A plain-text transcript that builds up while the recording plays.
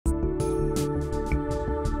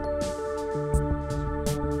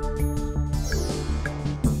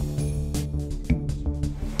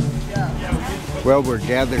Well, we're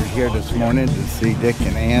gathered here this morning to see Dick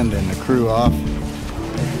and Ann and the crew off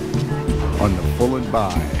on the Full By.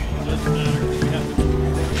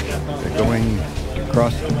 They're going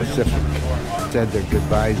across the Pacific. Said their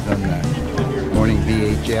goodbyes on the morning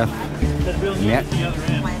VHF net.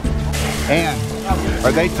 And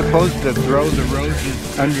are they supposed to throw the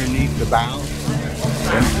roses underneath the bow?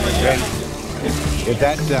 And is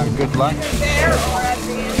that good luck?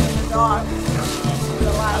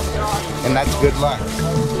 And that's good luck.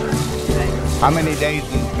 How many days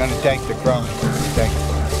is it going to take to cross? Are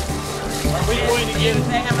we going to get it?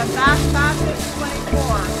 They have a fast basket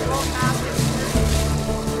 24.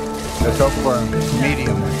 Let's hope for a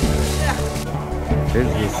medium.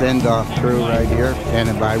 Here's the send-off crew right here,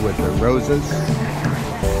 standing by with the roses.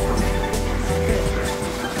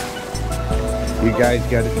 You guys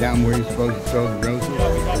got it down where you're supposed to throw the roses?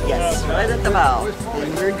 Yes, right at the bow.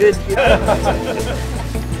 And we're good.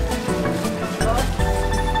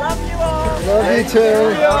 Love you all. Love you too.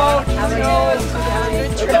 Have a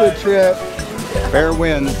Good trip. Fair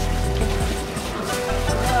winds.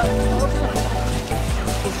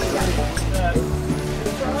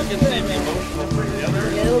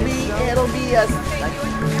 It'll be a.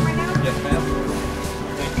 Yes, ma'am.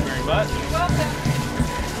 Thank you very much. You're welcome.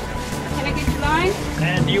 Can I get your line?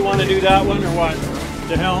 And do you want to do that one or what?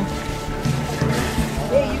 The helm?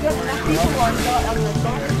 Hey, you got enough people on the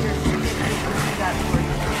soccer here.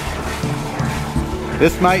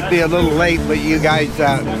 This might be a little late, but you guys,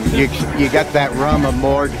 you got that rum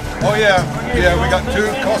aboard? Oh yeah, we got 2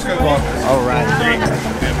 Costco bottles. All right.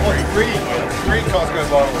 Three Costco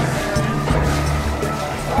bottles.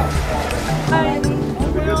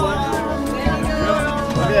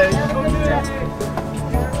 Okay.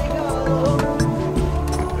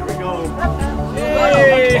 There we go.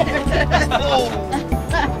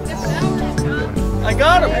 I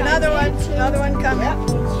got him. Another one coming.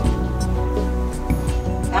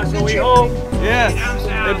 That's what we hope. Yes.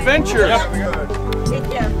 Adventure. Take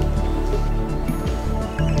care.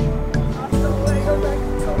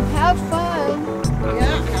 Have fun.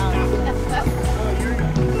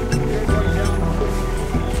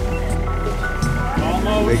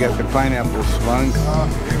 Almost. They got the pineapple swung.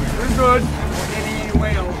 We're good.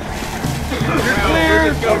 You're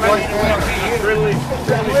clear. Really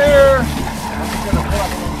clear.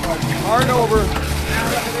 Hard over.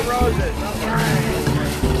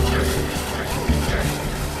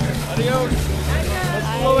 Adios.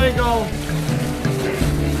 Let's luego.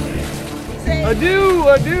 Adieu,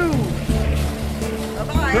 adieu.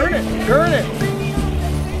 Bye-bye. Turn it.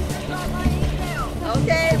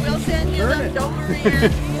 Okay, we'll send you them. Don't worry.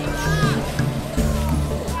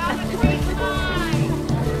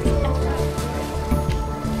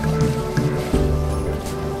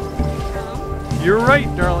 You're right,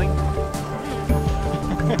 darling.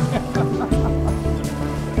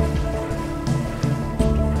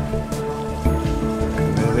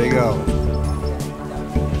 There they go.